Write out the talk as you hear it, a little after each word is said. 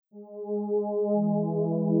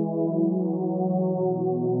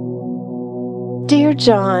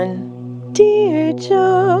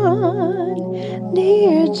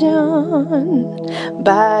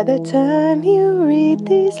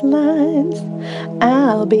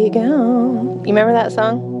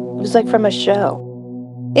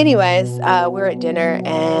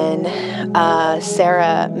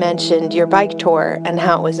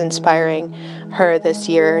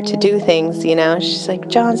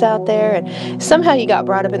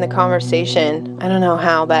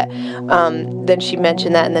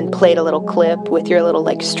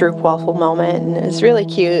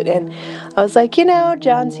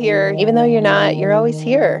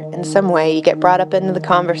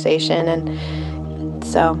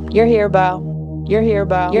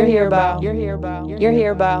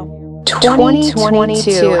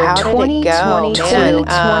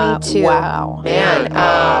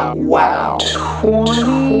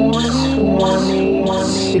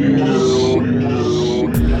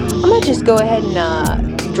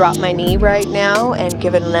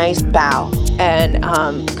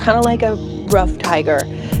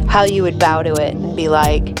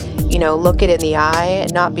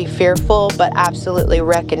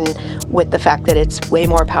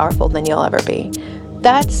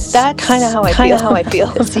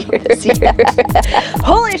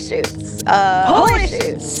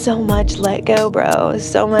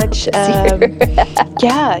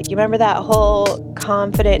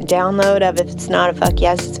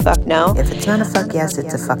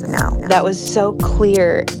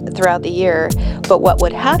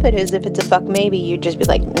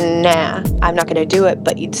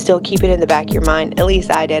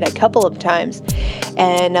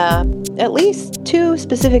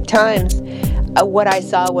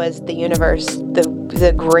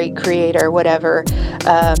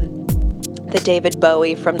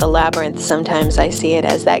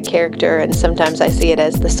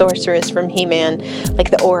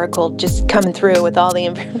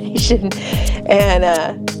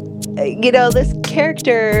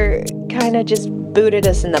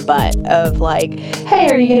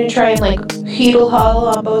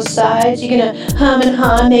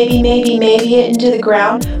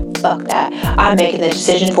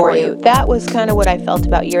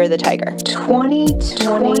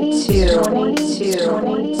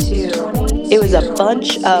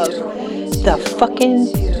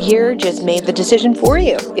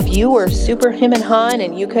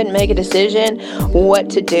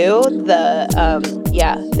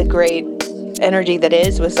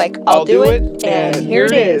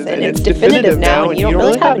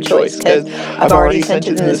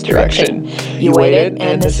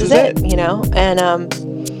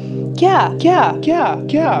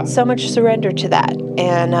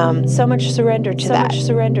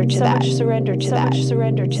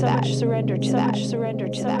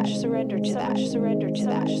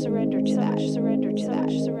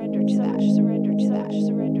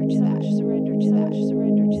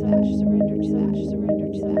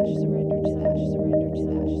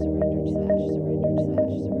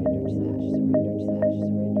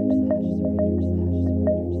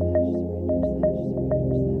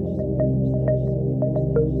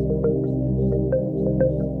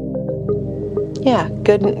Yeah,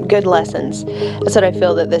 good lessons. That's what I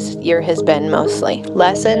feel that this year has been mostly.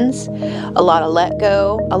 Lessons, a lot of let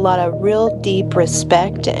go, a lot of real deep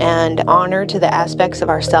respect and honor to the aspects of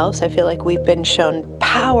ourselves. I feel like we've been shown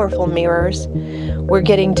powerful mirrors. We're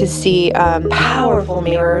getting to see powerful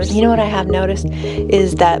mirrors. You know what I have noticed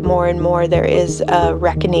is that more and more there is a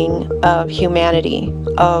reckoning of humanity,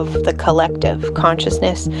 of the collective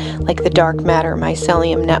consciousness, like the dark matter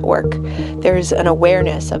mycelium network. There's an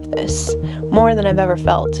awareness of this, more than I've ever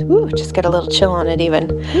felt. Ooh, just got a little chill on it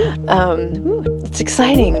even. It's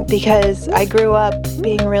exciting because I grew up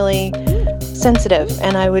being really sensitive,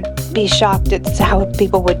 and I would be shocked at how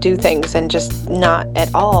people would do things and just not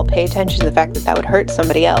at all pay attention to the fact that that would hurt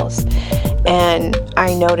somebody else. And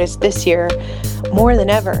I noticed this year, more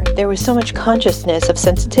than ever, there was so much consciousness of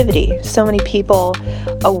sensitivity, so many people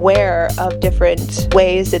aware of different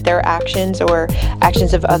ways that their actions or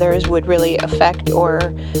actions of others would really affect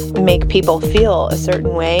or make people feel a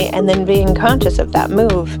certain way, and then being conscious of that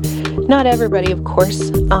move. Not everybody, of course,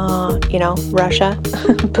 Russia,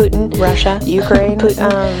 Putin, Russia, Ukraine,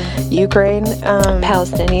 Ukraine,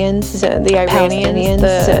 Palestinians, the Iranians,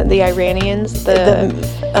 the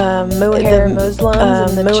Muhair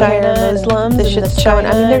Muslims, and the China Muslims, the shit's going.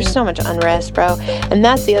 I mean, there's so much unrest, bro. And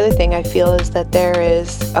that's the other thing I feel is that there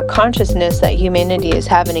is a consciousness that humanity is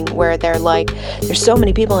having where they're like, there's so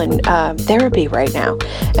many people in therapy right now,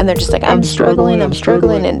 and they're just like, I'm struggling,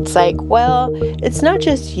 and it's like, well, it's not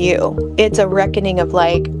just you. it's a reckoning of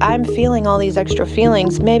like, I'm feeling all these extra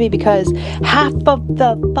feelings, maybe because half of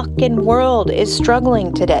the fucking world is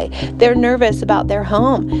struggling today. They're nervous about their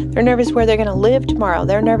home. They're nervous where they're going to live tomorrow.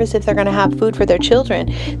 They're nervous if they're going to have food for their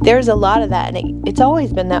children. There's a lot of that, and it's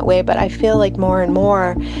always been that way, but I feel like more and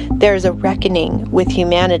more there's a reckoning with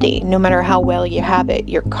humanity. No matter how well you have it,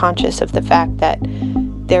 you're conscious of the fact that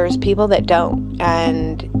there's people that don't,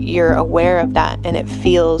 and you're aware of that, and it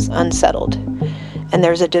feels unsettled. And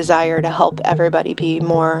there's a desire to help everybody be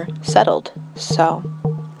more settled. So,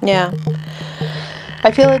 yeah.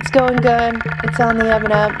 I feel it's going good. It's on the up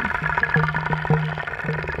and up.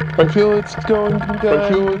 I feel it's going good. I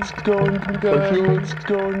feel it's going good. I feel it's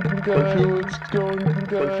going good. I feel it's going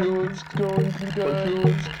good. I feel it's going good. I feel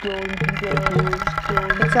it's going good. I feel it's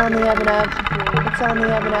going. It's on the up and up. It's on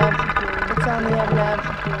the up and up. It's on the up and up.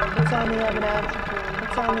 It's on the up and up.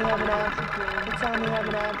 It's on the up and up. It's on the up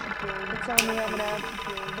and up. It's on the up and up.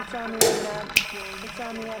 It's on the up and up. It's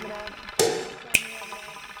on the up and up.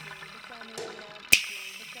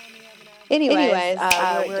 Anyways, we're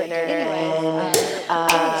at dinner, and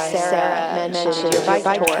Sarah mentioned your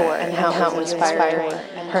bike tour and how it was inspiring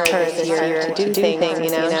her this year to do things, you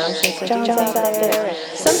know. She said, John's out there.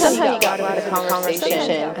 Somehow you got into the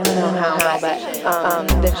conversation. I don't know how, but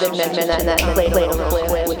they mentioned that played a little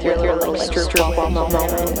clip with your little stroop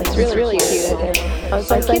moment. It's really cute. And I was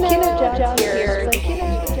like, you know, John's here. It's like, you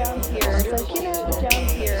know, John's here. It's like, you know,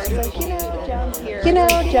 John's here. It's like, you know, John's here. You know,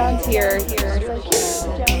 John's here. It's like, you know,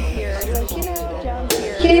 John's here. It's like, you know, John's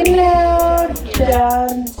here. You know,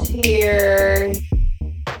 John's here.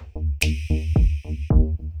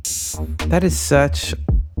 That is such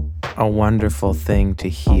a wonderful thing to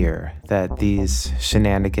hear, that these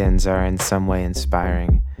shenanigans are in some way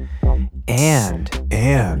inspiring. And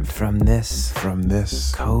from this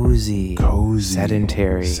cozy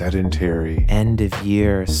sedentary end of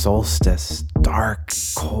year solstice, dark,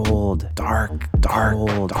 cold fire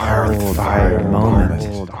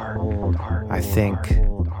moment, I think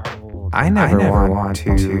I never want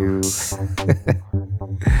to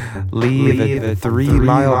leave a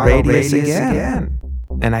 3-mile radius again.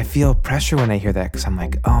 And I feel pressure when I hear that, because I'm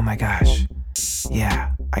like, oh my gosh,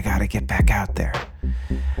 yeah, I gotta get back out there.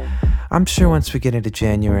 I'm sure once we get into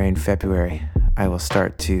January and February, I will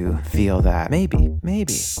start to feel that. Maybe.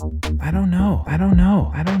 I don't know.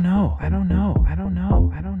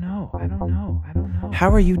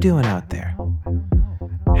 How are you doing out there?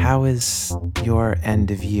 How is your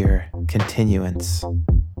end of year continuance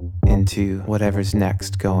into whatever's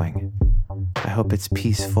next going? I hope it's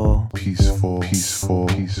peaceful. I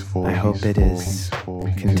hope it is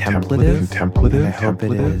contemplative. And I hope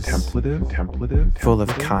it is full of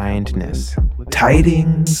kindness,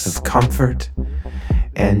 tidings of comfort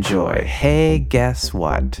and joy. Hey, guess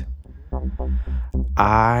what?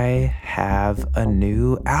 I have a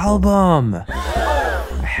new album.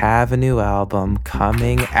 I have a new album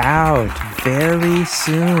coming out very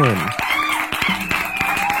soon.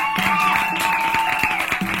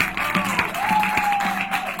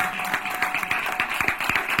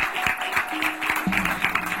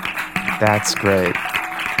 That's great.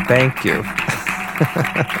 Thank you.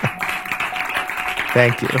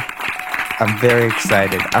 Thank you. I'm very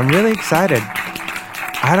excited. I'm really excited.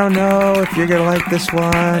 I don't know if you're going to like this one.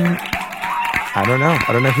 I don't know.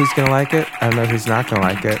 I don't know who's going to like it. I don't know who's not going to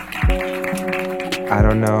like it. I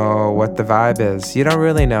don't know what the vibe is. You don't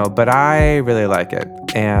really know, but I really like it.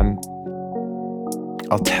 And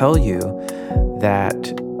I'll tell you that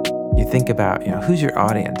you think about, who's your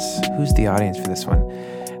audience? Who's the audience for this one?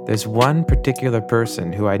 There's one particular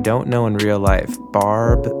person who I don't know in real life,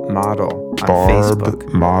 Barb Model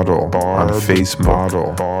on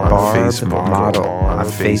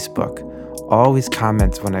Facebook. Always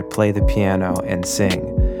comments when I play the piano and sing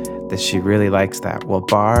that she really likes that. Well,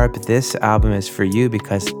 Barb, this album is for you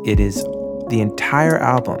because the entire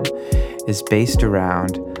album is based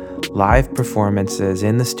around live performances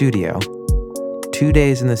in the studio, 2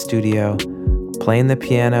 days in the studio, playing the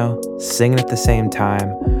piano, singing at the same time,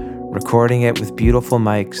 recording it with beautiful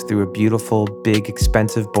mics through a beautiful, big,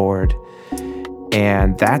 expensive board.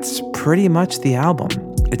 And that's pretty much the album.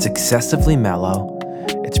 It's excessively mellow.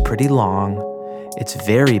 It's pretty long. It's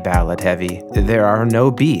very ballad heavy. There are no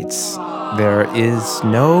beats. There is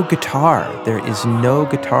no guitar. There is no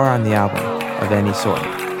guitar on the album of any sort.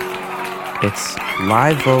 It's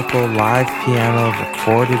live vocal, live piano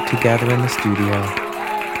recorded together in the studio,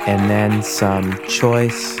 and then some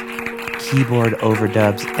choice keyboard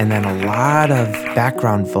overdubs, and then a lot of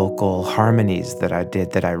background vocal harmonies that I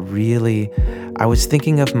did that I was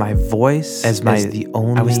thinking of my voice I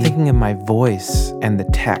was thinking of my voice and the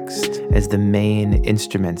text as the main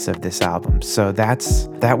instruments of this album. So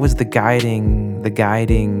that was the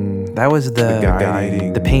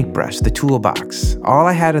paintbrush, the toolbox. All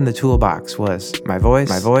I had in the toolbox was my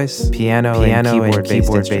voice, piano and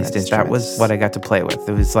keyboard-based instruments. That was what I got to play with.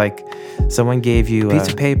 It was like someone gave you a piece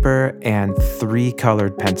of paper and 3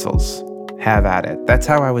 colored pencils. Have at it. That's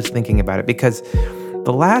how I was thinking about it, because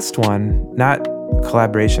the last one, not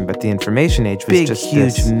collaboration, but the Information Age, was just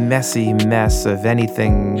huge, messy mess of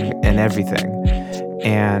anything and everything.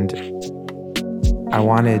 And I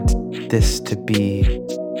wanted this to be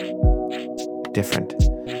different.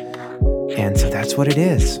 And so that's what it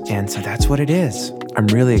is. I'm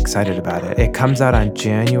really excited about it. It comes out on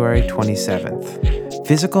January 27th.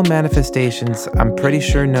 Physical manifestations, I'm pretty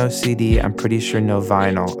sure no CD, I'm pretty sure no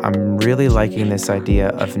vinyl. I'm really liking this idea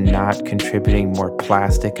of not contributing more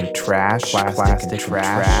plastic and trash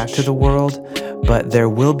to the world, but there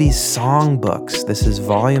will be songbooks. This is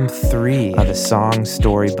volume 3 of a song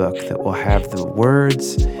storybook that will have the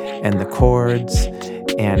words and the chords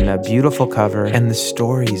and a beautiful cover and the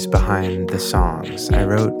stories behind the songs. I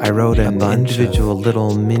wrote an individual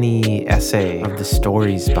little mini essay of the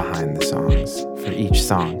stories behind the songs for each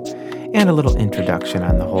song, and a little introduction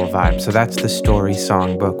on the whole vibe. So that's the story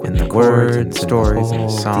songbook with the words, stories, and a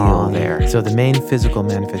song there. So the main physical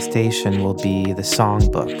manifestation will be the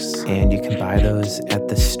songbooks, and you can buy those at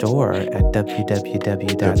the store at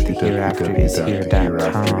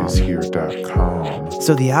www.thehereafterishere.com.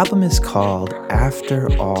 So the album is called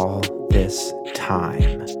After All This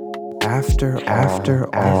Time. After all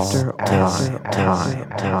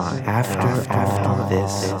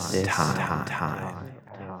this time.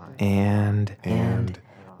 And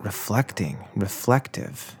reflective.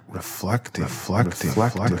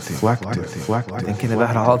 Thinking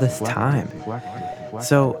about all this time.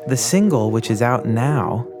 So the single, which is out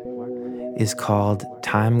now, is called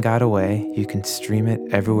Time Got Away. You can stream it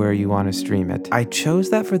everywhere you want to stream it. I chose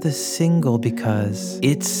that for the single because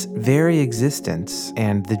its very existence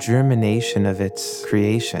and the germination of its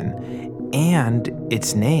creation and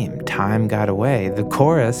its name, Time Got Away. The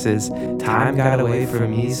chorus is Time got away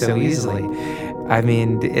from me so easily. I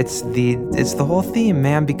mean, it's the whole theme,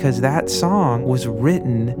 man, because that song was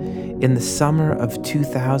written in the summer of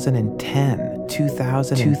 2010.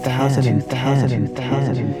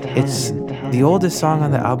 It's the oldest song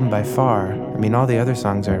on the album by far. I mean, all the other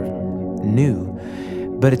songs are new,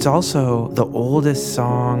 but it's also the oldest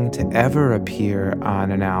song to ever appear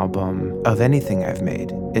on an album of anything I've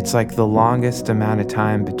made. It's like the longest amount of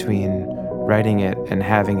time between writing it and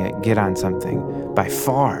having it get on something, by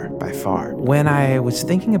far. When I was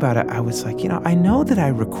thinking about it, I was like, I know that I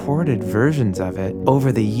recorded versions of it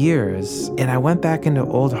over the years, and I went back into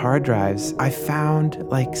old hard drives. I found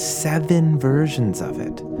like 7 versions of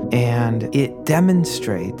it, and it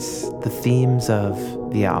demonstrates the themes of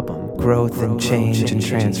the album: growth and change and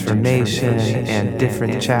transformation, and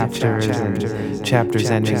different chapters, and chapters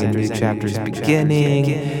ending and new chapters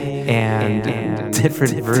beginning, and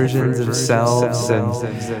different versions of selves, and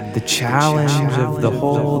the challenge of the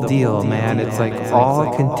whole deal, man. It's like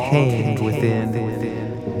all contained within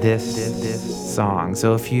this song.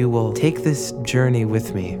 So if you will take this journey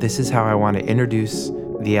with me, this is how I want to introduce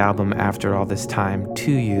the album After All This Time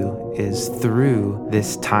to you, is through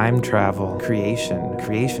this time travel creation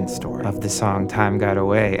story of the song Time Got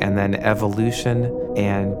Away, and then evolution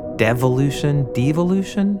and devolution,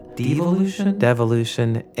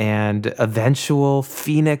 and eventual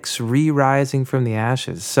phoenix re-rising from the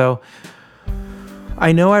ashes. So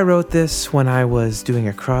I know I wrote this when I was doing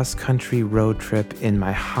a cross-country road trip in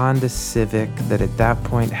my Honda Civic that at that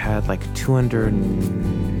point had like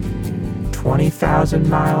 220,000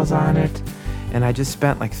 miles on it, and I just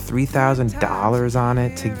spent like $3,000 on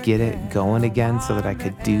it to get it going again so that I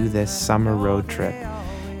could do this summer road trip.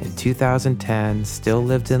 In 2010, still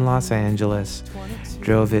lived in Los Angeles,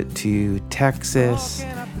 drove it to Texas,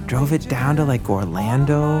 drove it down to like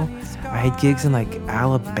Orlando. I had gigs in like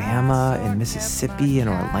Alabama and Mississippi and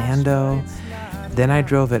Orlando. Then I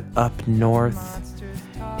drove it up north,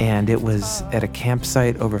 and it was at a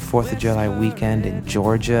campsite over 4th of July weekend in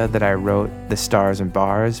Georgia that I wrote The Stars and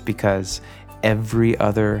Bars, because every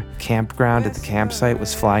other campground at the campsite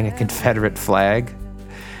was flying a Confederate flag.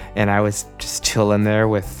 And I was just chilling there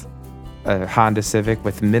with a Honda Civic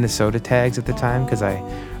with Minnesota tags at the time, because I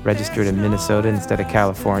registered in Minnesota instead of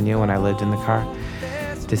California when I lived in the car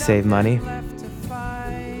to save money.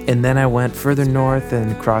 And then I went further north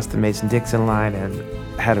and crossed the Mason-Dixon line and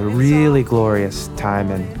had a really glorious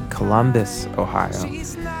time in Columbus, Ohio.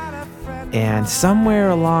 And somewhere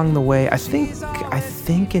along the way, I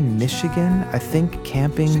think in Michigan, I think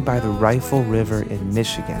camping by the Rifle River in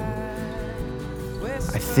Michigan,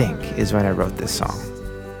 I think is when I wrote this song.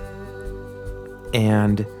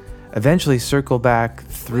 And eventually circled back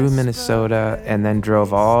through Minnesota and then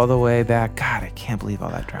drove all the way back. God, I can't believe all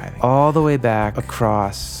that driving. All the way back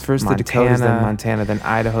across first Montana, the Dakotas, then Montana, then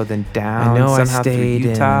Idaho, then down. I know somehow I stayed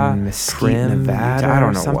through Utah, in Mesquite, Nevada, I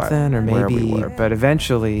don't know something, or maybe where we were, but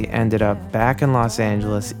eventually ended up back in Los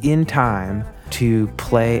Angeles in time to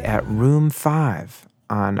play at Room 5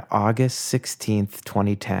 on August 16th,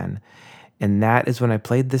 2010. And that is when I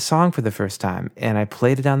played this song for the first time. And I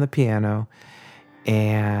played it on the piano.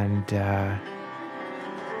 And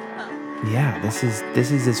yeah, this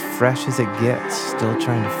is as fresh as it gets. Still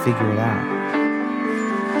trying to figure it out.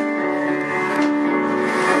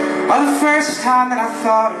 Well, the first time that I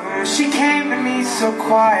thought of her, she came to me so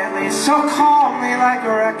quietly, so calmly, like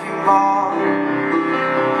a wrecking ball.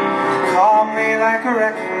 Calmly like a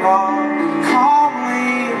wrecking ball,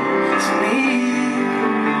 calmly to me.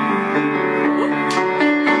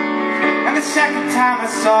 And the second time I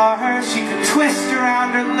saw her, she could twist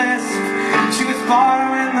around her lisp. She was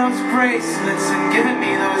borrowing those bracelets and giving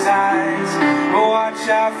me those eyes. Oh, watch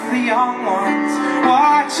out for the young ones,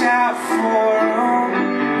 watch out for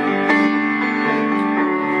them.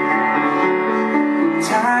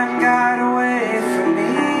 Time got away from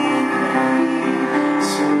me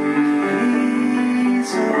so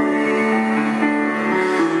easily,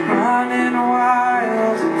 running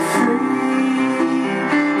wild and free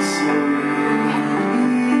so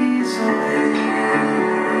easily.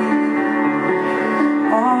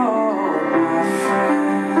 Oh, my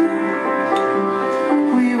friend,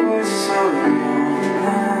 we were so young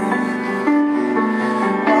then.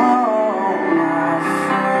 Oh, my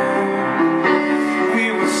friend, we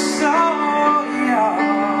were so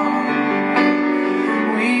young.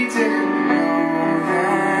 We didn't know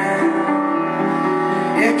then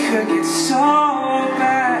it could get so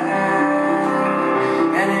bad,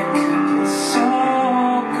 and it could get so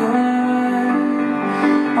good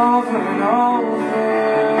over and over,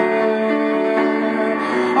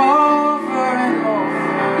 over and over.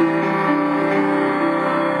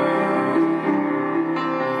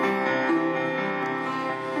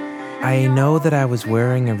 I know that I was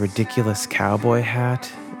wearing a ridiculous cowboy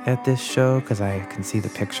hat at this show because I can see the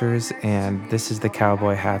pictures, and this is the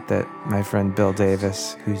cowboy hat that my friend Bill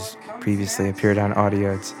Davis, who's previously appeared on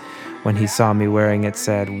Audiodes, when he saw me wearing it,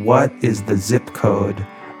 said, "What is the zip code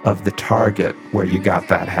of the Target where you got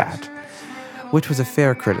that hat?" Which was a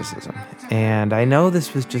fair criticism. And I know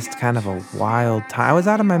this was just kind of a wild time. I was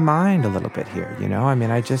out of my mind a little bit here, you know? I mean,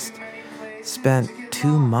 I just spent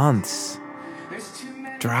 2 months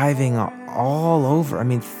driving all over. I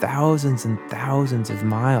mean, thousands and thousands of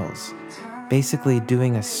miles, basically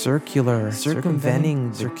doing a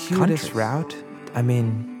circumventing circuitous route. I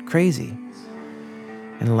mean, crazy.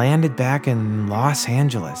 And landed back in Los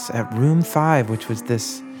Angeles at Room 5, which was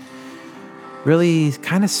this really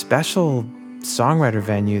kind of special songwriter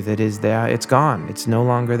venue that is there. It's gone. It's no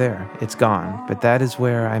longer there. It's gone. But that is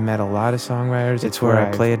where I met a lot of songwriters. It's where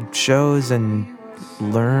I played shows and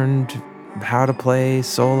learned how to play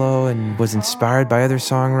solo and was inspired by other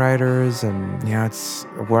songwriters. And, you know, it's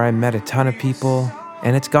where I met a ton of people.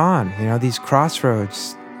 And it's gone. You know, these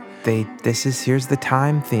crossroads, here's the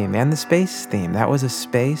time theme and the space theme. That was a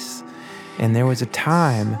space. And there was a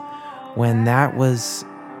time when that was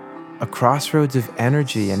a crossroads of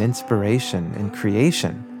energy and inspiration and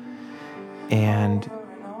creation. And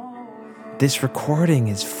this recording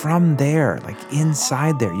is from there, like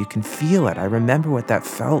inside there. You can feel it. I remember what that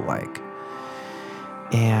felt like.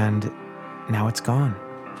 And now it's gone.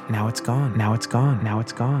 Now it's gone. Now it's gone. Now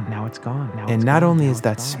it's gone. Now it's gone. And not only is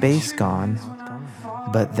that space gone,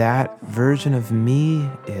 but that version of me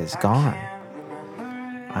is gone.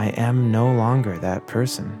 I am no longer that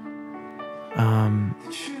person.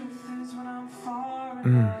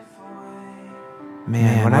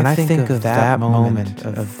 Man, when I think of that moment,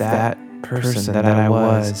 of that person that I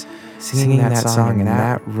was, singing that song in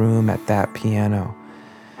that room at that piano,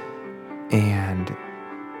 and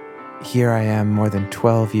here I am more than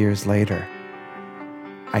 12 years later,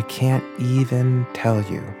 I can't even tell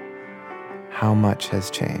you how much has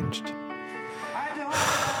changed.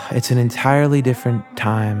 It's an entirely different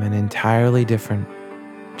time, an entirely different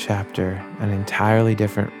chapter, an entirely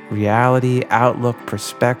different reality, outlook,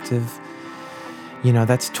 perspective. You know,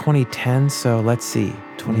 that's 2010, so let's see.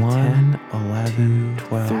 2010, 11,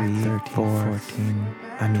 12, 13, 14.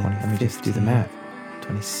 I mean, let me just do the math.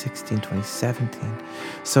 2016, 2017.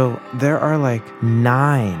 So there are like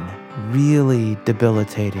 9 really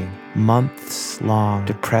debilitating, months-long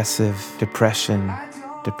depressive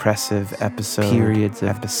episodes, periods of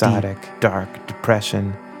episodic, dark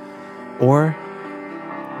depression, or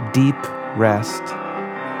deep rest,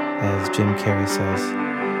 as Jim Carrey says,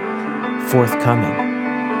 forthcoming.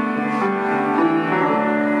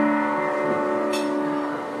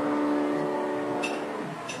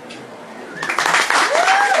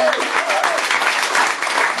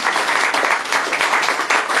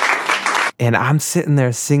 And I'm sitting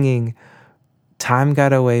there singing, "Time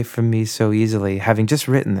got away from me so easily," having just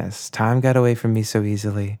written this. Time got away from me so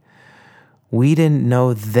easily. We didn't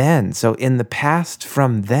know then. So in the past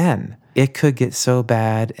from then, it could get so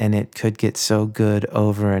bad and it could get so good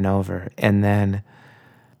over and over. And then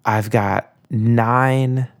I've got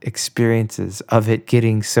 9 experiences of it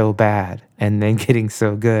getting so bad and then getting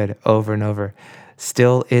so good over and over,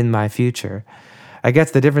 still in my future. I guess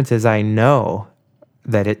the difference is I know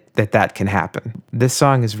that can happen. This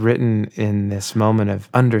song is written in this moment of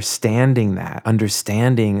understanding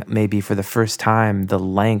maybe for the first time the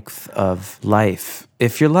length of life.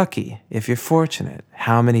 If you're lucky, if you're fortunate,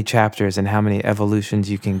 how many chapters and how many evolutions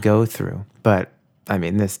you can go through. But I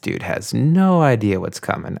mean, this dude has no idea what's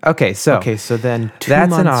coming. Okay, so then 2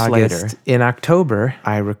 months in August, later, in October,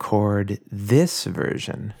 I record this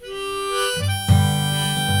version.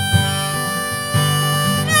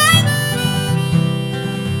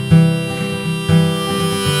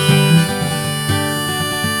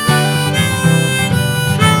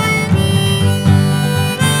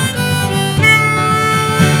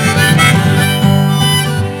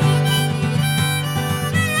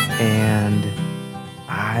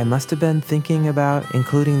 I must have been thinking about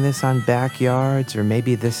including this on Backyards, or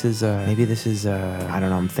maybe this is I don't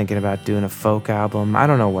know, I'm thinking about doing a folk album. I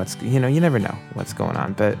don't know you never know what's going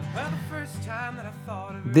on, but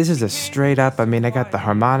this is a straight up, I mean, I got the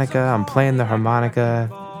harmonica, I'm playing the harmonica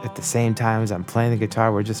at the same time as I'm playing the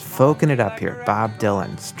guitar. We're just folking it up here. Bob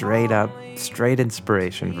Dylan, straight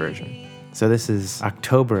inspiration version. So this is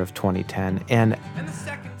October of 2010, and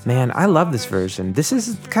man, I love this version. This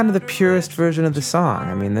is kind of the purest version of the song.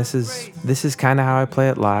 I mean, this is kind of how I play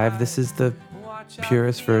it live. This is the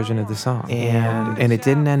purest version of the song. And it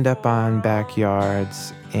didn't end up on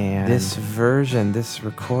Backyards. And this version, this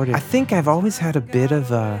recorded, I think I've always had a bit of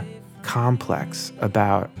a complex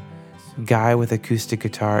about guy with acoustic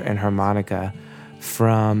guitar and harmonica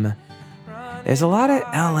from... There's a lot of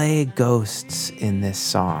LA ghosts in this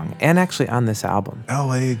song, and actually on this album.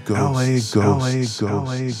 LA ghosts.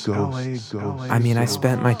 I mean, I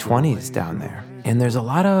spent my 20s down there, and there's a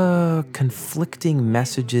lot of conflicting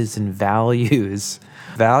messages and values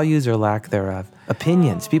or lack thereof.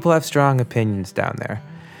 Opinions. People have strong opinions down there.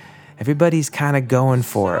 Everybody's kind of going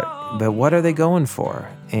for it, but what are they going for?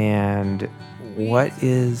 And what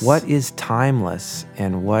is timeless,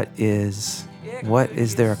 and what is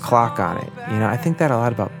there a clock on it? You know, I think that a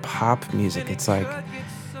lot about pop music. It's like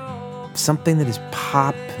something that is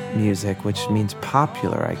pop music, which means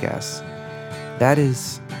popular, I guess. That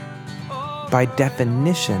is, by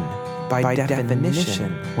definition,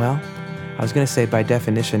 well, I was going to say by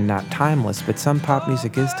definition not timeless, but some pop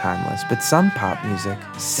music is timeless. But some pop music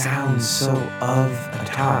sounds so of a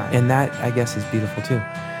time. And that, I guess, is beautiful too.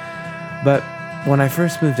 But when I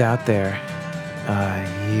first moved out there,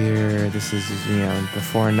 this is,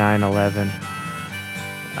 before 9/11,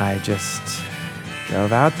 I just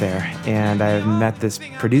drove out there, and I met this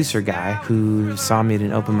producer guy who saw me at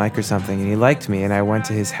an open mic or something, and he liked me, and I went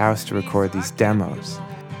to his house to record these demos.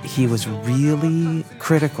 He was really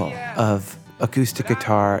critical of acoustic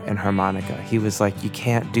guitar and harmonica. He was like, you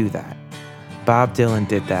can't do that. Bob Dylan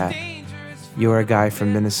did that. You're a guy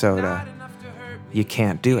from Minnesota. You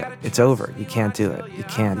can't do it. It's over. You can't do it. You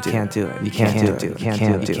can't do it. You can't do it.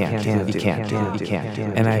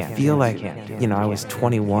 And I feel like, I was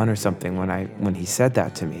 21 or something when he said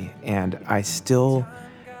that to me, and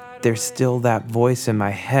there's still that voice in my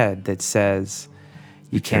head that says,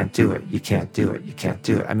 you can't do it. You can't do it. You can't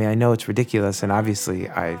do it. I mean, I know it's ridiculous, and obviously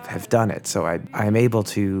I have done it, so I'm able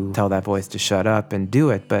to tell that voice to shut up and do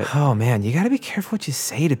it. But oh man, you got to be careful what you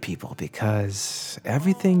say to people, because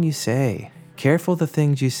everything you say. Careful the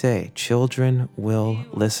things you say. Children will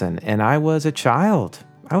listen. And I was a child.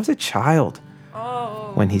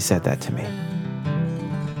 When he said that to me.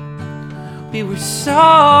 We were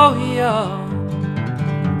so young.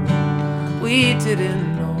 We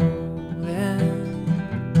didn't know then.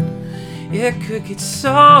 It could get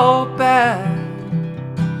so bad.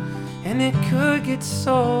 And it could get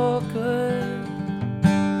so good.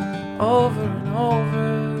 Over and over.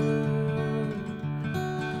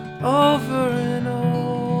 over and over.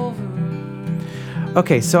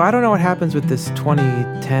 Okay, so I don't know what happens with this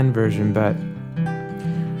 2010 version, but,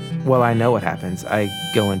 well, I know what happens. I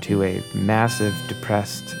go into a massive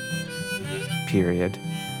depressed period.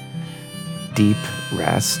 Deep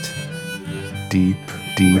rest. Deep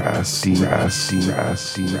rest.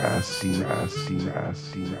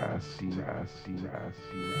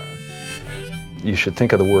 You should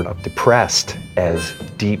think of the word of depressed as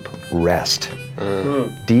deep rest.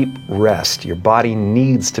 Deep rest. Your body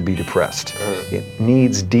needs to be depressed. It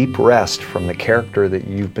needs deep rest from the character that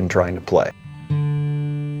you've been trying to play.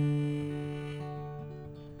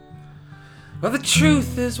 Well, the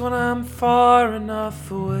truth is when I'm far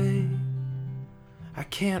enough away, I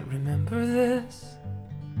can't remember this.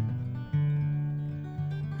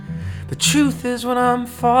 The truth is when I'm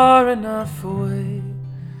far enough away,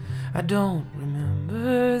 I don't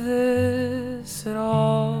remember this at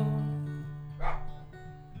all.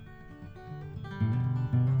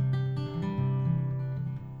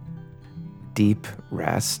 Deep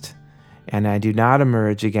rest. And I do not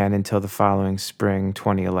emerge again until the following spring,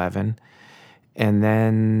 2011. And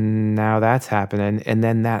then now that's happening. And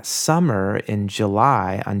then that summer in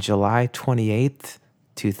July, on July 28th,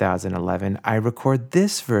 2011, I record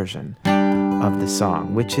this version of the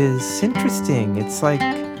song, which is interesting. It's like,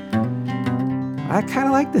 I kind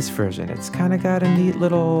of like this version. It's kind of got a neat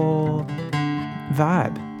little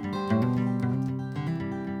vibe.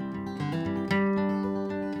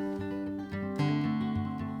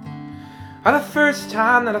 The first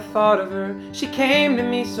time that I thought of her, she came to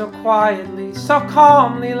me so quietly, so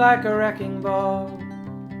calmly like a wrecking ball.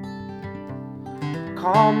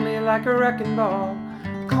 Calmly like a wrecking ball,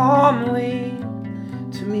 calmly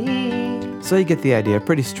to me. So you get the idea.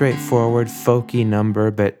 Pretty straightforward, folky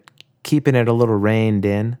number, but keeping it a little reined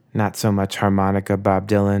in. Not so much harmonica Bob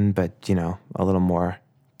Dylan, but, you know, a little more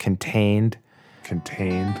contained.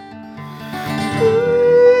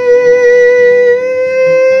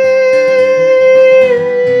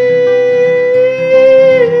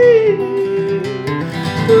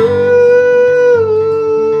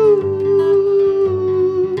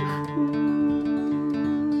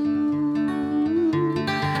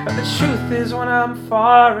 The truth is when I'm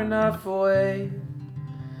far enough away,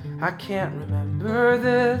 I can't remember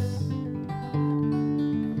this.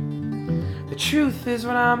 The truth is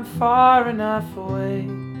when I'm far enough away,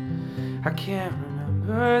 I can't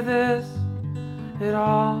remember this at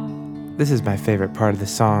all. This is my favorite part of the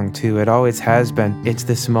song, too. It always has been. It's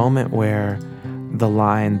this moment where the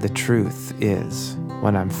line, the truth is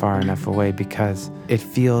when I'm far enough away, because it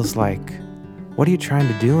feels like, what are you trying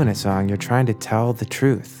to do in a song? You're trying to tell the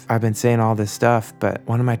truth. I've been saying all this stuff, but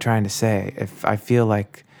what am I trying to say? If I feel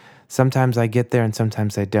like sometimes I get there and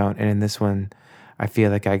sometimes I don't. And in this one, I feel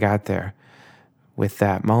like I got there with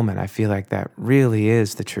that moment. I feel like that really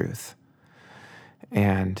is the truth.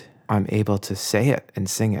 And I'm able to say it and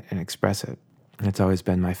sing it and express it. And it's always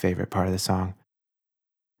been my favorite part of the song.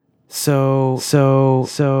 So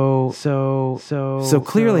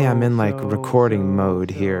clearly I'm in like recording mode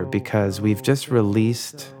here because we've just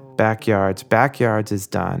released Backyards. Backyards is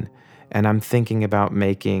done. And I'm thinking about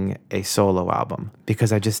making a solo album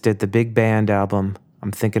because I just did the big band album.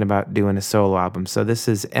 I'm thinking about doing a solo album. So this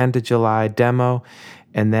is end of July demo.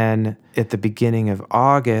 And then at the beginning of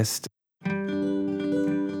August,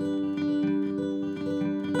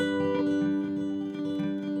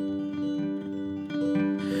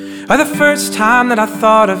 The first time that I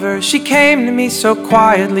thought of her, she came to me so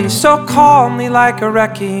quietly, so calmly like a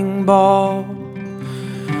wrecking ball.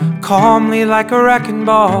 Calmly like a wrecking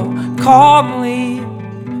ball, calmly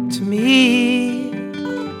to me.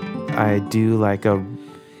 I do like a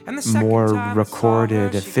more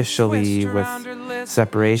recorded, officially with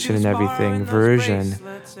separation and everything version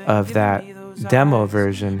of that demo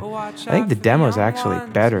version. I think the demo is actually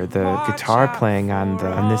better. The guitar playing on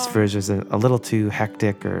this version is a little too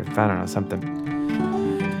hectic, or I don't know,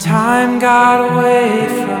 something. Time got away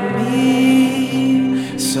from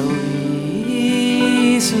me so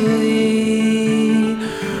easily,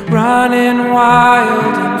 running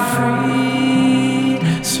wild and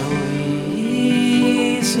free so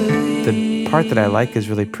easily. The part that I like is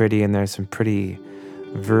really pretty, and there's some pretty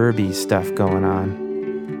verby stuff going on.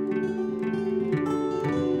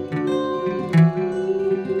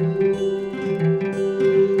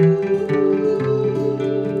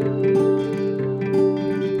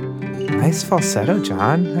 Nice falsetto,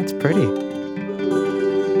 John. That's pretty.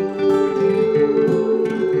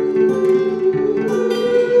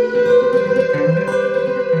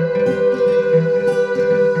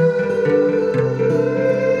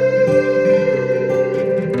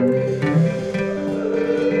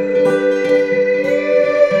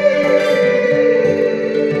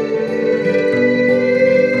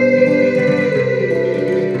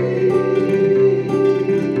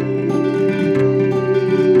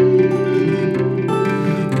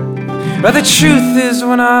 But the truth is,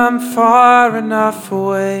 when I'm far enough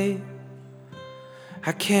away,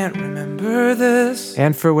 I can't remember this.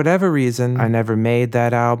 And for whatever reason, I never made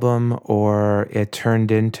that album, or it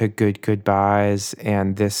turned into Good Goodbyes,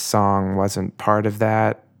 and this song wasn't part of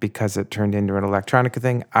that because it turned into an electronica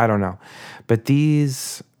thing. I don't know. But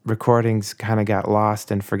these recordings kind of got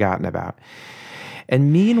lost and forgotten about.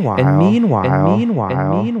 And meanwhile,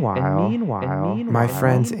 my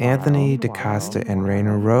friends Anthony DaCosta and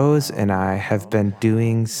Raina Rose and I have been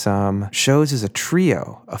doing some shows as a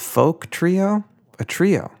trio, a folk trio, a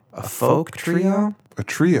folk trio,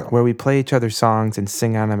 where we play each other's songs and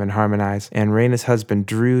sing on them and harmonize. And Raina's husband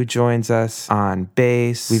Drew joins us on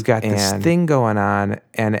bass. We've got this thing going on,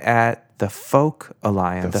 and at the Folk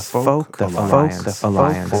Alliance. I don't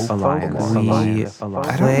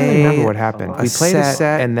really remember what happened. We played a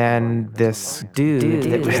set, and then this dude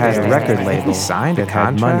that had a record label signed a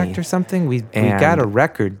contract or something. We got a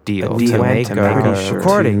record deal to make a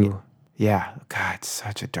recording. Yeah, God,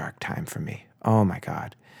 such a dark time for me. Oh my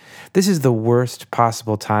God. This is the worst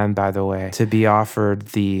possible time, by the way, to be offered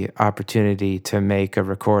the opportunity to make a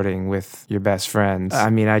recording with your best friends. I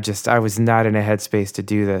mean, I was not in a headspace to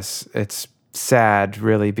do this. It's sad,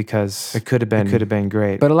 really, because it could have been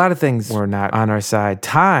great. But a lot of things were not on our side.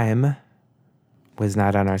 Time was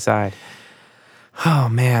not on our side. Oh,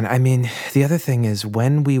 man. I mean, the other thing is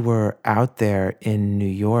when we were out there in New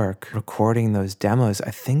York recording those demos,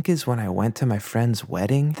 I think is when I went to my friend's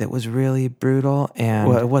wedding that was really brutal. And,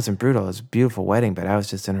 well, it wasn't brutal. It was a beautiful wedding, but I was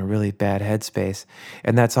just in a really bad headspace.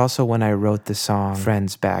 And that's also when I wrote the song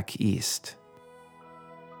Friends Back East.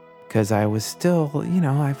 Because I was still,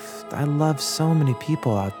 I love so many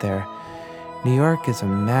people out there. New York is a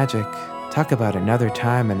magic. Talk about another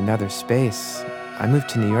time and another space. I moved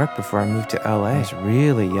to New York before I moved to LA. I was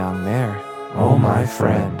really young there. Oh, my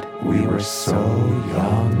friend, we were so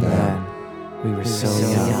young then. We were so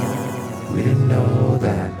young. We didn't know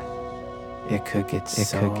then. It could get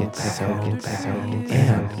so bad.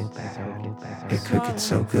 And it could get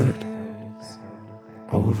so good.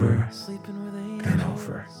 Over and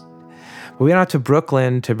over. We went out to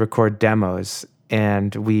Brooklyn to record demos.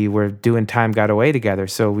 And we were doing Time Got Away together,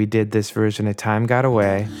 so we did this version of Time Got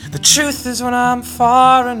Away. The truth is, when I'm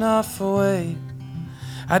far enough away,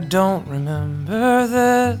 I don't remember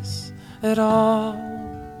this at all.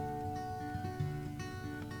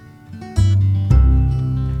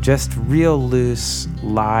 Just real loose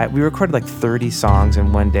live. We recorded like 30 songs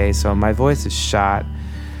in one day, so my voice is shot.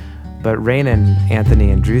 But Raina and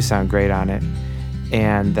Anthony and Drew sound great on it.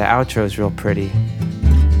 And the outro is real pretty.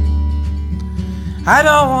 I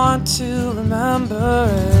don't want to remember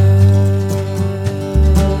it.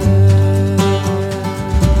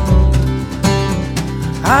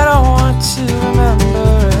 I don't want to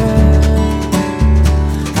remember it.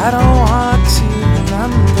 I don't want to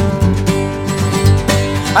remember.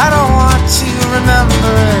 I don't want to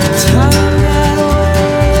remember it. Time got away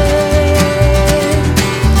from me.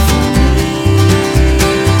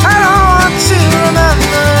 I don't want to remember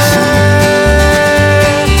it.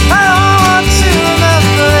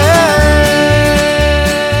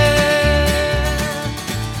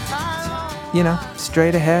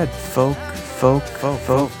 Straight ahead, folk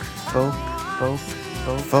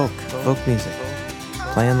music.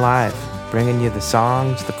 Playing live, bringing you the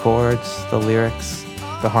songs, the chords, the lyrics,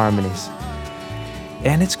 the harmonies.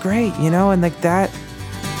 And it's great, and like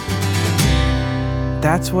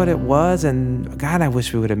that's what it was. And God, I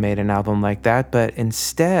wish we would have made an album like that. But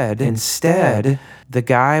instead, the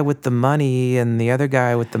guy with the money and the other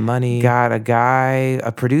guy with the money got a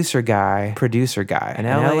producer guy, an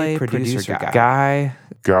LA producer guy.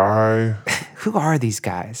 Who are these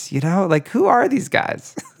guys? Who are these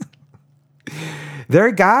guys?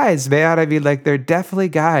 They're guys, man. I mean, they're definitely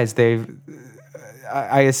guys.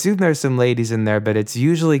 I assume there's some ladies in there, but it's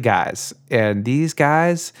usually guys. And these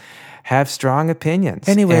guys have strong opinions.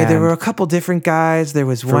 Anyway, there were a couple different guys. There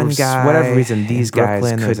was one guy. For whatever reason, these guys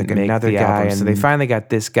couldn't make another guy. And so they finally got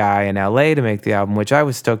this guy in LA to make the album, which I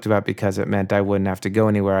was stoked about because it meant I wouldn't have to go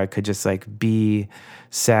anywhere. I could just be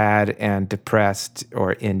sad and depressed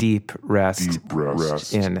or in deep rest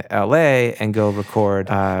in LA and go record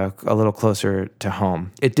a little closer to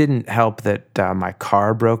home. It didn't help that my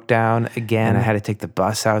car broke down again and I had to take the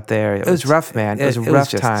bus out there. It was rough, man. It was a rough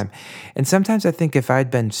time. And sometimes I think if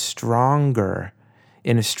I'd been stronger,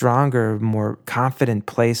 in a stronger, more confident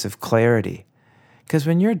place of clarity, because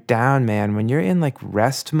when you're down, man, when you're in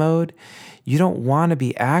rest mode, you don't want to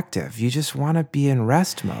be active. You just want to be in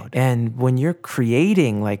rest mode. And when you're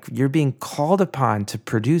creating, you're being called upon to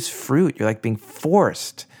produce fruit. You're being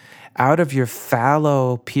forced out of your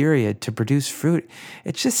fallow period to produce fruit,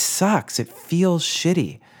 it just sucks. It feels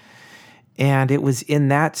shitty. And it was in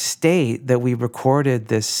that state that we recorded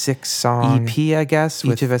this 6-song EP, I guess.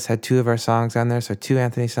 Each of us had 2 of our songs on there. So 2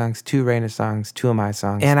 Anthony songs, 2 Raina songs, 2 of my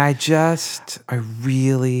songs. And I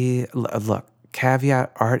really, look,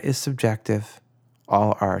 caveat, art is subjective.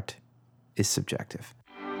 All art is subjective.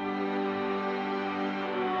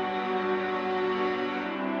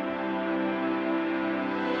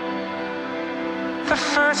 The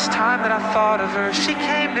first time that I thought of her, she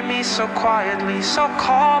came to me so quietly, so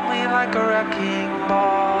calmly like a wrecking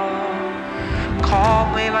ball.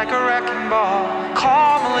 Calmly like a wrecking ball,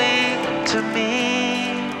 calmly to me.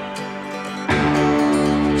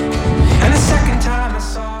 And the second time I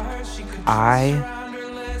saw her, she could I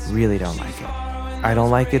really don't like it. I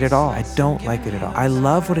don't like it at all. I don't like it at all. I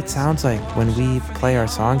love what it sounds like when we play our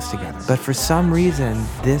songs together. But for some reason,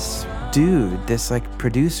 this dude, this like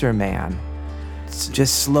producer man,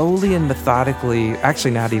 just slowly and methodically,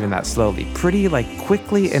 actually not even that slowly, pretty like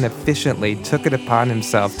quickly and efficiently took it upon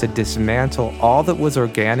himself to dismantle all that was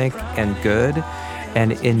organic and good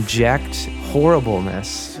and inject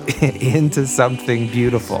horribleness into something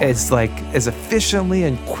beautiful. It's like as efficiently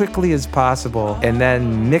and quickly as possible, and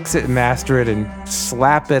then mix it and master it and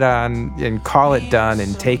slap it on and call it done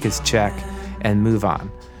and take his check and move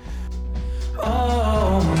on.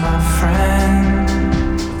 Oh, my friend,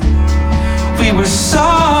 we were so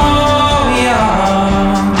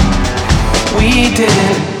young, we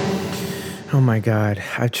didn't. Oh my God,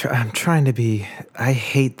 I'm trying to be, I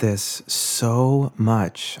hate this so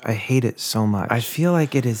much. I hate it so much. I feel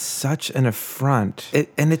like it is such an affront. I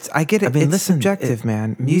get it. I mean, it's subjective,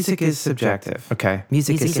 man. Music is subjective. Okay.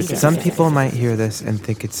 Music is subjective. Some people might hear this and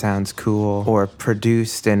think it sounds cool or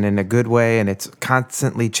produced and in a good way, and it's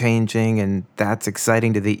constantly changing, and that's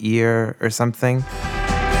exciting to the ear or something.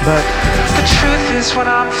 But the truth is, when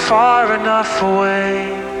I'm far enough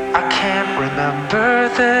away, I can't remember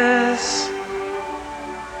this.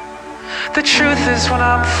 The truth is, when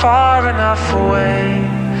I'm far enough away,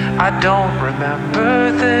 I don't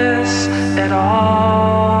remember this at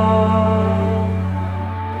all.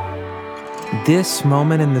 this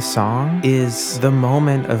moment in the song is the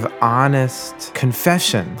moment of honest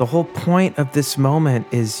confession. The whole point of this moment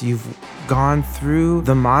is you've gone through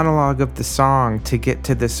the monologue of the song to get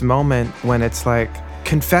to this moment when it's like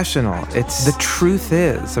confessional. It's the truth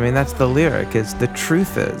is. I mean, that's the lyric, is the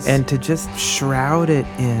truth is. And to just shroud it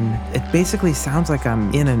in, it basically sounds like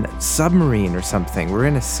I'm in a submarine or something. We're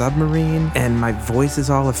in a submarine and my voice is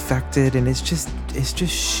all affected and it's just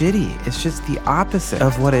shitty. It's just the opposite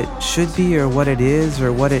of what it should be or what it is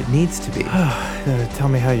or what it needs to be. Tell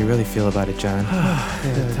me how you really feel about it, John.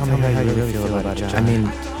 Tell me how you really feel about it, John. I mean,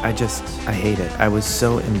 I hate it. I was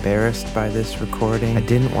so embarrassed by this recording. I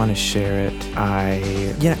didn't want to share it.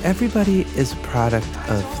 Everybody is a product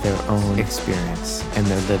of their own experience and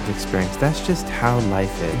their lived experience. That's just how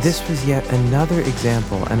life is. This was yet another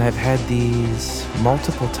example, and I've had these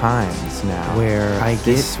multiple times now, where I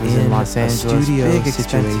get in Los Angeles, big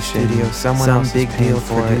expensive studio, some big deal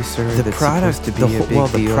producer. The product to be a big deal.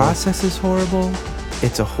 The process is horrible.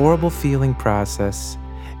 It's a horrible feeling process,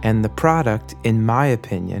 and the product, in my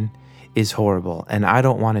opinion, is horrible, and I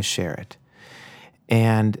don't want to share it.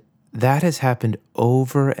 And that has happened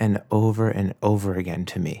over and over and over again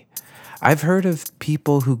to me. I've heard of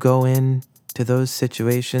people who go in to those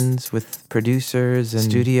situations with producers and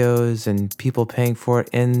studios and people paying for it,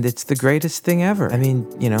 and it's the greatest thing ever. I mean,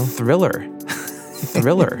 Thriller.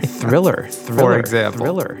 Thriller, for example.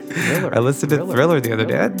 Thriller. I listened to Thriller the other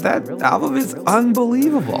day. That album is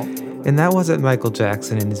unbelievable. And that wasn't Michael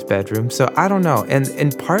Jackson in his bedroom. So I don't know.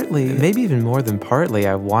 And partly, maybe even more than partly,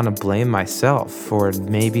 I want to blame myself for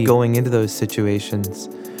maybe going into those situations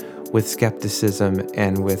with skepticism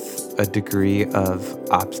and with a degree of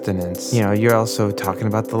obstinance. You're also talking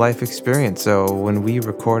about the life experience. So when we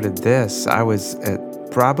recorded this, I was at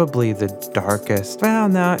probably the darkest. Well,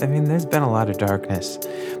 no, I mean, there's been a lot of darkness,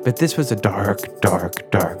 but this was a dark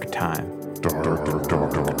time.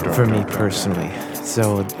 For me personally.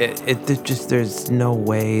 So there's no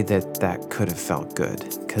way that could have felt good.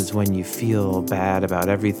 Because when you feel bad about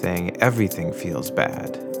everything feels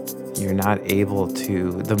bad. You're not able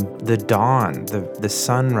to, the dawn, the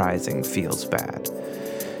sun rising feels bad.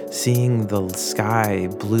 seeing the sky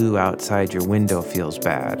blue outside your window feels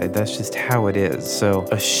bad. That's just how it is. So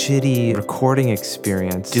a shitty recording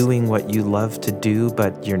experience, doing what you love to do,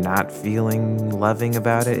 but you're not feeling loving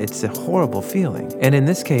about it, it's a horrible feeling. And in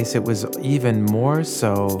this case, it was even more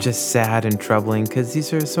so just sad and troubling because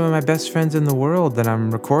these are some of my best friends in the world that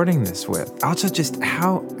I'm recording this with. Also, just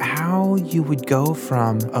how you would go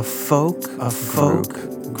from a folk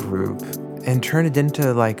group and turn it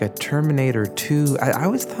into like a Terminator 2. I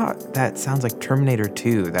always thought that sounds like Terminator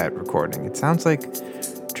 2, that recording. It sounds like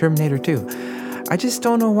Terminator 2. I just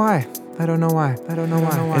don't know why. I don't know why.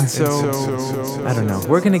 And so I don't know.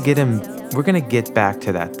 We're gonna get back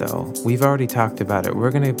to that though. We've already talked about it. We're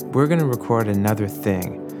gonna record another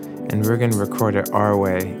thing, and we're gonna record it our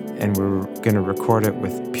way, and we're gonna record it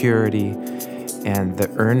with purity and the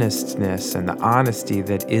earnestness and the honesty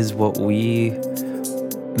that is what we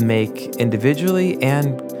make individually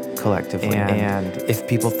and collectively. And if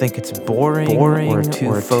people think it's boring or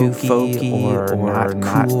too folky or not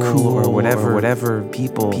cool or whatever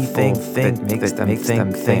people think that makes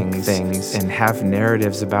them think things and have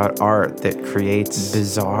narratives about art that creates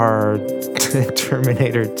bizarre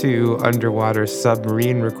Terminator 2 underwater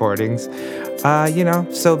submarine recordings,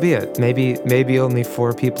 so be it. Maybe only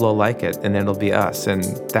 4 people will like it, and it'll be us. And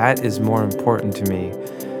that is more important to me.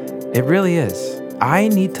 It really is. I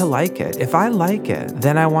need to like it. If I like it,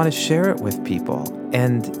 then I want to share it with people.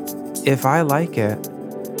 And if I like it,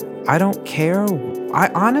 I don't care.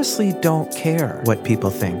 I honestly don't care what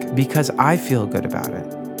people think because I feel good about it.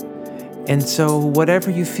 And so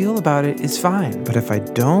whatever you feel about it is fine. But if I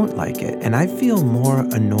don't like it, and I feel more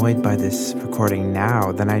annoyed by this recording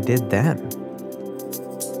now than I did then,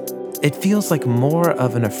 it feels like more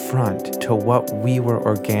of an affront to what we were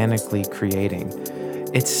organically creating.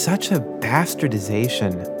 It's such a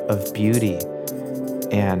bastardization of beauty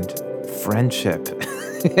and friendship.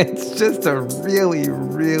 It's just a really,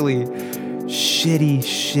 really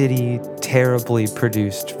shitty, terribly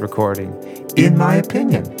produced recording. In my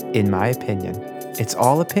opinion. It's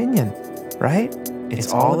all opinion, right?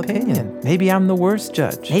 It's all opinion. Maybe I'm the worst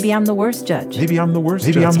judge.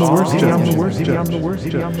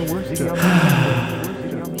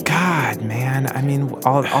 God, man, I mean,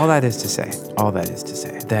 all that is to say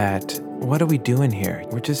that what are we doing here?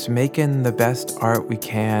 We're just making the best art we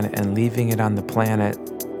can and leaving it on the planet,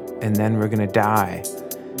 and then we're gonna die,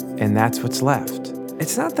 and that's what's left.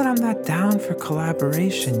 It's not that I'm not down for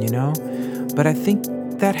collaboration, but I think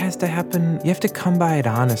that has to happen. You have to come by it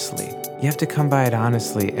honestly.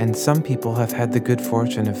 And some people have had the good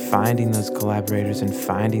fortune of finding those collaborators and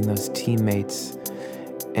finding those teammates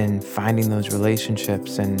and finding those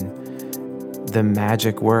relationships, and the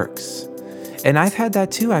magic works. And I've had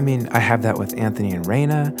that too. I mean, I have that with Anthony and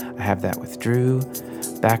Raina. I have that with Drew.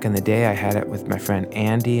 Back in the day, I had it with my friend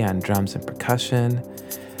Andy on drums and percussion.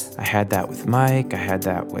 I had that with Mike. I had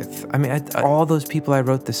that with, all those people I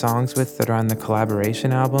wrote the songs with that are on the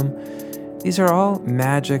collaboration album. These are all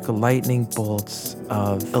magic lightning bolts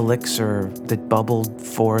of elixir that bubbled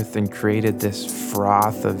forth and created this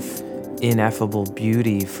froth of ineffable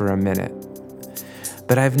beauty for a minute.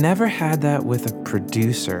 But I've never had that with a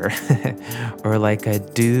producer or like a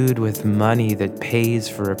dude with money that pays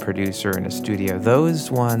for a producer in a studio.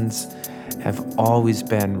 Those ones have always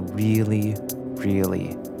been really,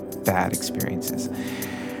 really bad experiences.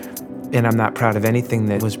 And I'm not proud of anything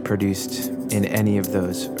that was produced in any of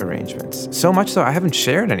those arrangements. So much so, I haven't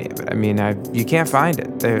shared any of it. I mean, you can't find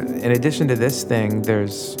it. In addition to this thing,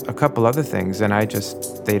 there's a couple other things, and I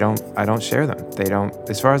don't share them. They don't,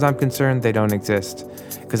 as far as I'm concerned, they don't exist,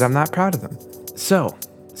 because I'm not proud of them. So,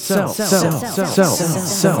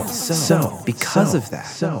 because of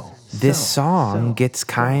that, this song gets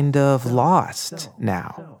kind of lost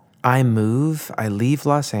now. I leave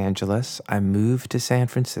Los Angeles, I move to San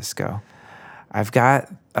Francisco. I've got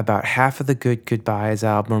about half of the Good Goodbyes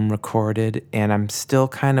album recorded, and I'm still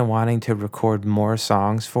kind of wanting to record more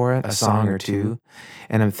songs for it, a song or two.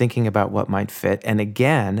 And I'm thinking about what might fit. And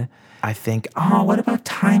again, I think, what about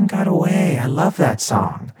Time Got Away? I love that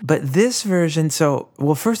song. But this version,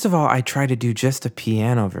 first of all, I try to do just a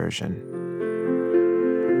piano version.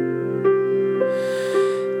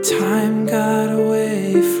 Time got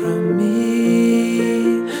away from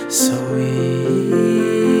me so easily,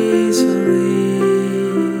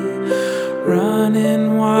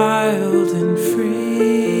 running wild and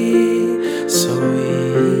free so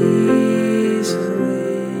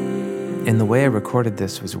easily. And the way I recorded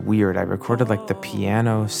this was weird. I recorded like the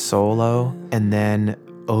piano solo and then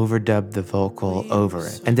overdubbed the vocal over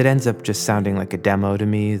it. And it ends up just sounding like a demo to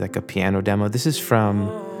me, like a piano demo. This is from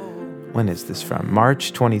when is this from?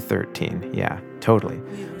 March 2013. Yeah, totally.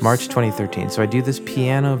 March 2013. So I do this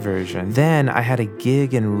piano version. Then I had a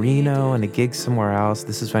gig in Reno and a gig somewhere else.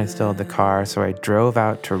 This is when I still had the car. So I drove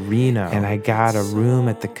out to Reno and I got a room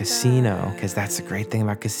at the casino, because that's the great thing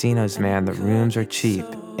about casinos, man. The rooms are cheap.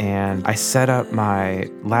 And I set up my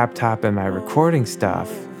laptop and my recording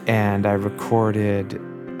stuff, and I recorded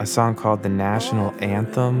a song called The National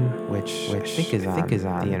Anthem, which I think is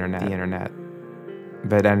on the internet,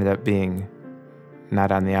 but ended up being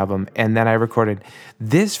not on the album. And then I recorded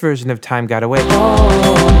this version of Time Got Away. Oh,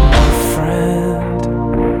 friend,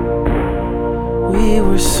 we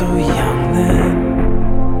were so young then.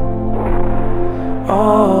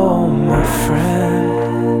 Oh, my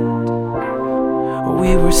friend,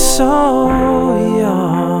 we were so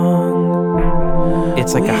young.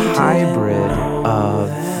 It's like a hybrid of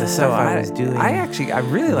the stuff I was doing. I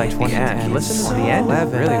really like the end. Listen to the end.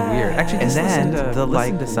 It's really weird. Actually, and then the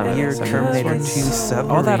weird Terminator 2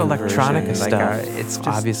 submarine, all that electronica stuff. It's just,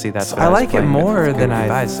 obviously that's. I like it more than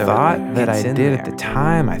I thought that I did at the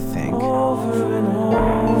time, I think. Over and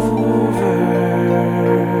over.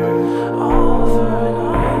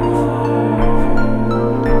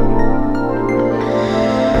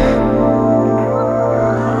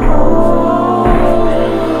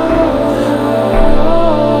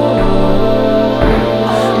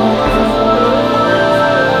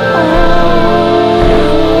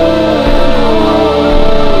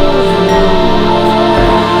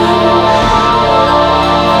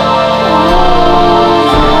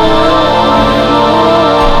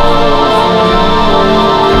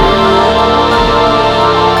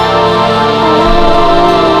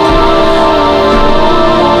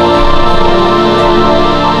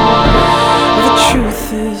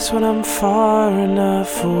 When I'm far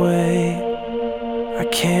enough away, I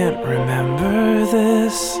can't remember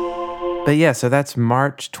this. But yeah, so that's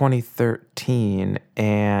March 2013,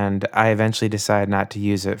 and I eventually decide not to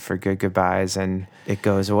use it for Good Goodbyes, and it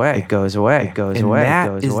goes away. It goes away. It goes away.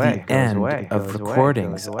 That is the end of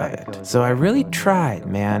recordings of it. So I really tried,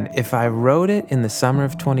 man. If I wrote it in the summer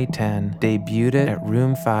of 2010, debuted it at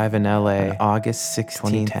Room 5 in LA, August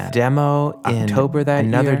 16th, demo in October that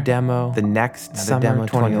another year, demo the next summer, demo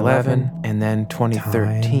 2011, and then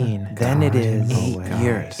 2013. Then it is 8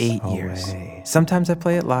 years. 8 years. Sometimes I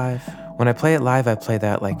play it live. When I play it live, I play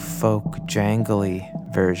that like folk jangly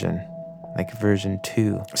version, like version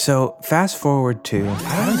 2. So fast forward to,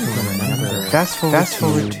 I don't even remember. Fast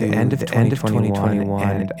forward to the end of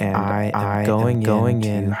 2021, and I am going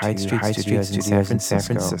in Hyde Street Studios in San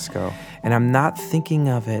Francisco. And I'm not thinking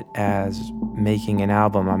of it as making an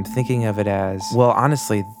album. I'm thinking of it as, well,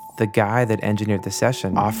 honestly, the guy that engineered the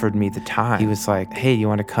session offered me the time. He was like, hey, you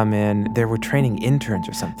want to come in? They were training interns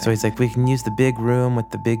or something. So he's like, we can use the big room with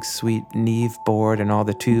the big sweet Neve board and all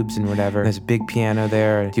the tubes and whatever. There's a big piano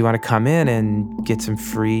there. Do you want to come in and get a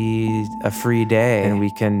free day?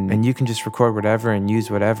 And you can just record whatever and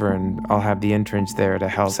use whatever, and I'll have the interns there to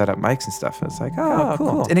help set up mics and stuff. And it's like, oh,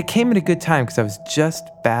 cool. And it came at a good time because I was just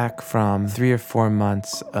back from 3 or 4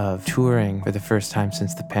 months of touring for the first time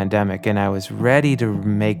since the pandemic, and I was ready to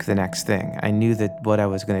make the next thing. I knew that what I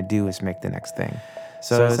was going to do was make the next thing.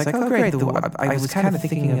 So I was like, oh, great. I was kind of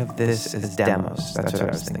thinking of this as demos. That's what I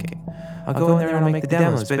was thinking. I'll go in there and I'll make the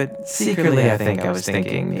demos. But secretly, I think I was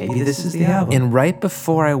thinking, maybe this is the album. And right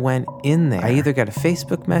before I went in there, I either got a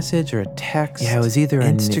Facebook message or a text. Yeah, it was either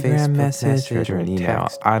an Instagram message or an email.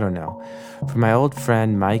 I don't know. From my old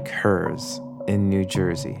friend Mike Hers in New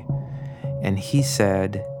Jersey. And he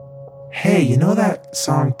said, hey, you know that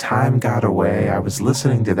song Time Got Away? I was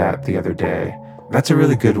listening to that the other day. That's a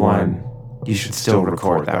really good one. You should still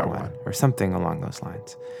record that one. Or something along those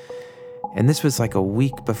lines. And this was like a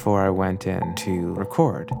week before I went in to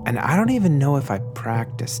record. And I don't even know if I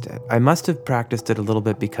practiced it. I must have practiced it a little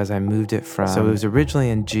bit because I moved it from... So it was originally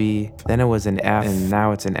in G, then it was in F, and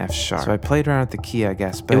now it's in F sharp. So I played around with the key, I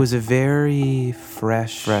guess. But it was a very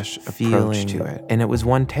fresh feeling to it. And it was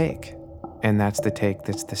one take. And that's the take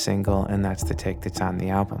that's the single, and that's the take that's on the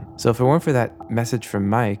album. So if it weren't for that message from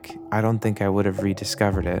Mike, I don't think I would have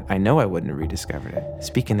rediscovered it. I know I wouldn't have rediscovered it.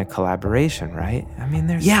 Speaking of collaboration, right?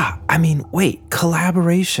 Wait,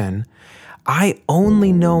 collaboration? I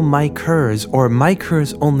only know Mike Hers, or Mike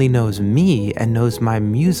Hers only knows me and knows my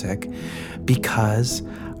music because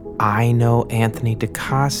I know Anthony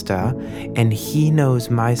DaCosta, and he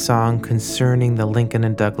knows my song concerning the Lincoln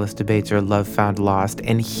and Douglas debates, or Love Found Lost,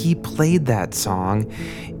 and he played that song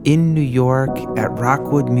in New York at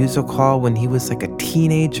Rockwood Music Hall when he was like a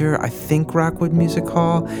teenager, I think Rockwood Music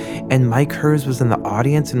Hall, and Mike Hers was in the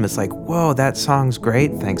audience and was like, whoa, that song's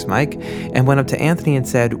great, thanks Mike, and went up to Anthony and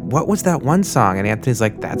said, what was that one song? And Anthony's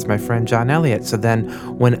like, that's my friend John Elliott. So then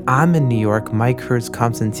when I'm in New York, Mike Hers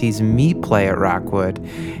comes and sees me play at Rockwood,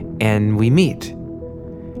 and we meet.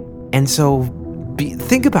 And so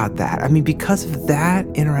think about that. I mean, because of that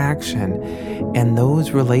interaction and those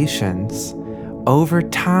relations, over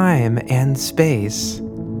time and space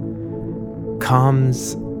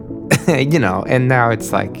comes, and now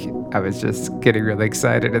it's like, I was just getting really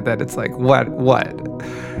excited at that. It's like, what?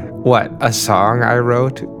 A song I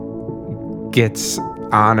wrote gets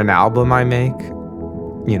on an album I make?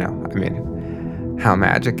 How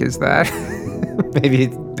magic is that?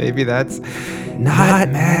 maybe that's not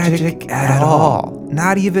magic at all.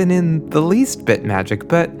 Not even in the least bit magic,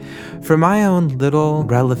 but for my own little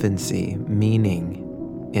relevancy,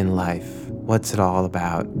 meaning in life. What's it all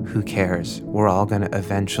about? Who cares? We're all going to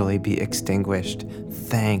eventually be extinguished.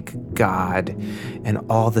 Thank God. And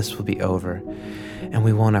all this will be over. And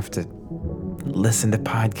we won't have to listen to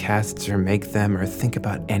podcasts or make them or think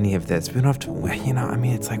about any of this. We don't have to,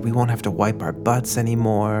 it's like we won't have to wipe our butts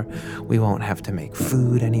anymore. We won't have to make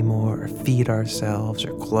food anymore or feed ourselves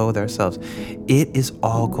or clothe ourselves. It is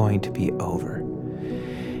all going to be over.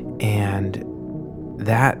 And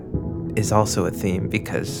that is also a theme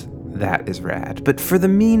because that is rad. But for the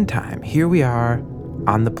meantime, here we are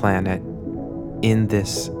on the planet in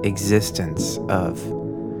this existence of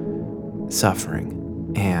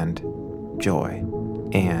suffering and joy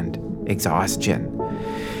and exhaustion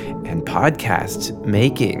and podcast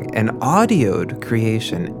making and audioed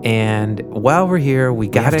creation. And while we're here, we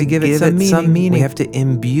got to give it some meaning. We have to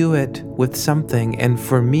imbue it with something. And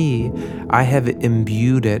for me, I have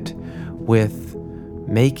imbued it with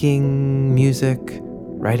making music,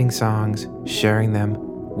 writing songs, sharing them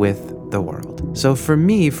with the world. So for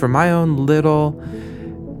me, for my own little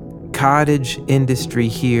cottage industry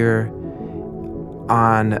here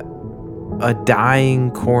on a dying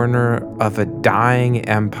corner of a dying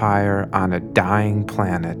empire on a dying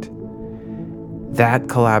planet, that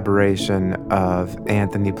collaboration of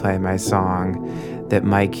Anthony playing my song that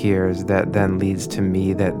Mike hears, that then leads to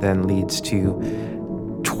me, that then leads to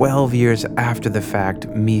 12 years after the fact,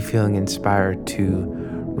 me feeling inspired to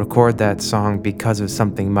record that song because of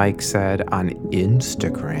something Mike said on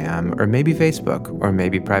Instagram, or maybe Facebook, or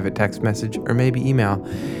maybe private text message, or maybe email.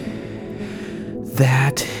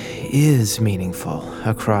 That is meaningful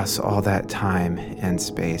across all that time and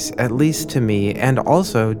space, at least to me, and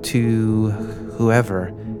also to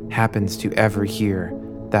whoever happens to ever hear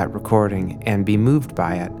that recording and be moved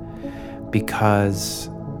by it, because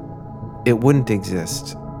it wouldn't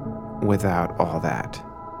exist without all that.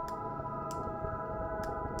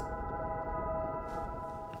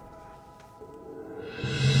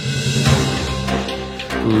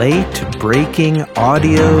 Late breaking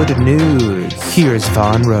audioed news. Here's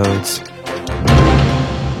Vaughn Rhodes.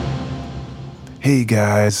 Hey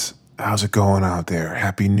guys, how's it going out there?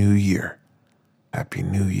 Happy New Year. Happy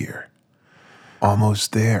New Year.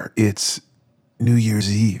 Almost there. It's New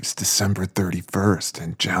Year's Eve. It's December 31st,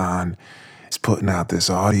 and John is putting out this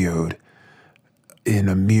audioed in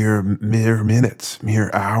a mere minutes, mere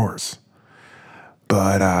hours.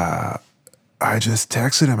 But I just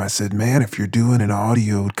texted him. I said, man, if you're doing an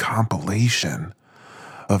audioed compilation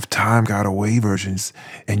of Time Got Away versions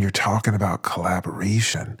and you're talking about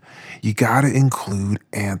collaboration, you got to include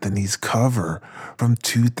Anthony's cover from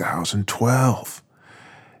 2012.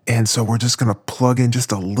 And so we're just going to plug in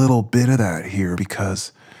just a little bit of that here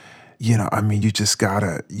because, you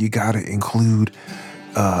gotta include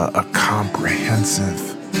a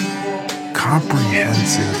comprehensive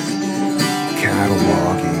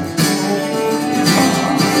cataloging.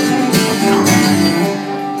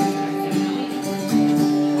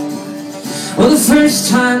 Well, the first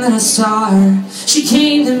time that I saw her, she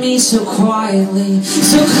came to me so quietly,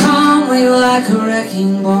 so calmly like a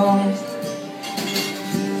wrecking ball.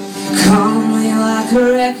 Calmly like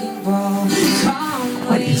a wrecking ball.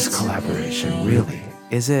 What is collaboration, really?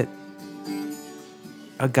 Is it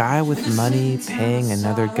a guy with money paying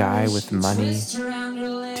another guy with money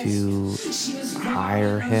to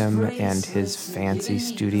hire him and his fancy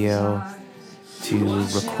studio to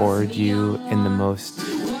record you in the most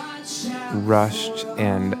rushed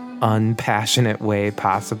and unpassionate way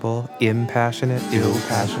possible, impassionate,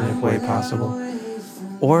 ill-passionate way possible?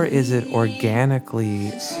 Or is it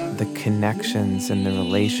organically the connections and the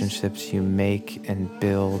relationships you make and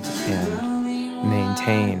build and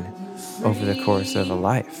maintain over the course of a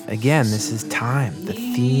life? Again, this is time, the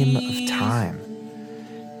theme of time.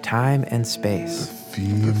 time and space.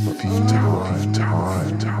 The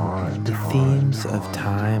Themes of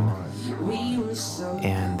time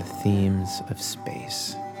and the themes of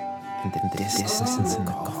space. And the distance and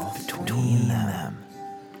the gulf between them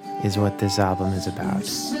is what this album is about.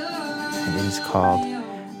 And it is called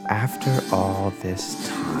After All This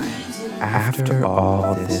Time. After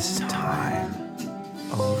all this time.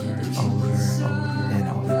 Over and over and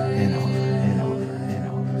over and over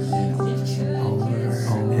and over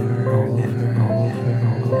and over and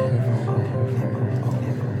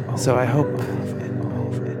over. So I hope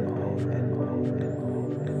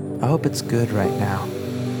it's good right now.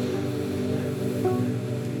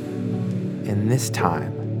 In this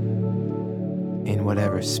time, in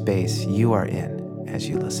whatever space you are in as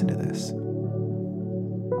you listen to this.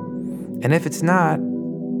 And if it's not,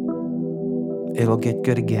 it'll get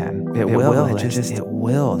good again. It will. It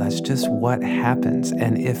will. That's just what happens.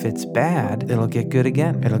 And if it's bad, it'll get good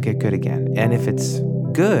again. It'll get good again. And if it's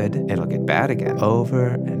good, it'll get bad again. Over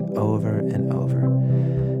and over and over.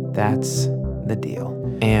 That's the deal.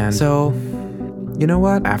 And so, you know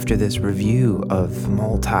what? After this review of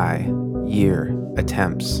multi-year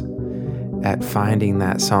attempts at finding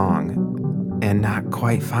that song and not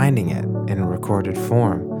quite finding it in recorded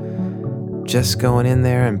form, just going in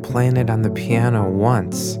there and playing it on the piano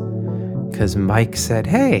once because Mike said,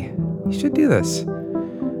 hey, you should do this.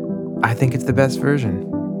 I think it's the best version.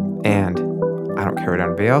 And I don't care what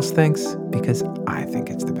anybody else thinks because I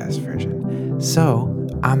think it's the best version. So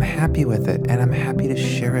I'm happy with it and I'm happy to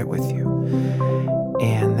share it with you.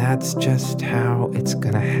 And that's just how it's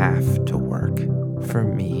gonna have to work for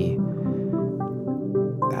me.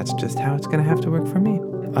 That's just how it's gonna have to work for me.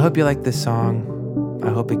 I hope you like this song. I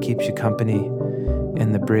hope it keeps you company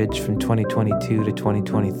in the bridge from 2022 to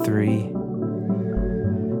 2023.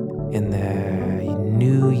 In the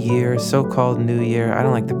new year, so-called new year. I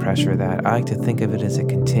don't like the pressure of that. I like to think of it as a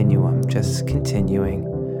continuum, just continuing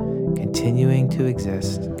to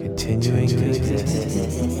exist, continuing to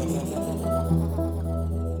exist.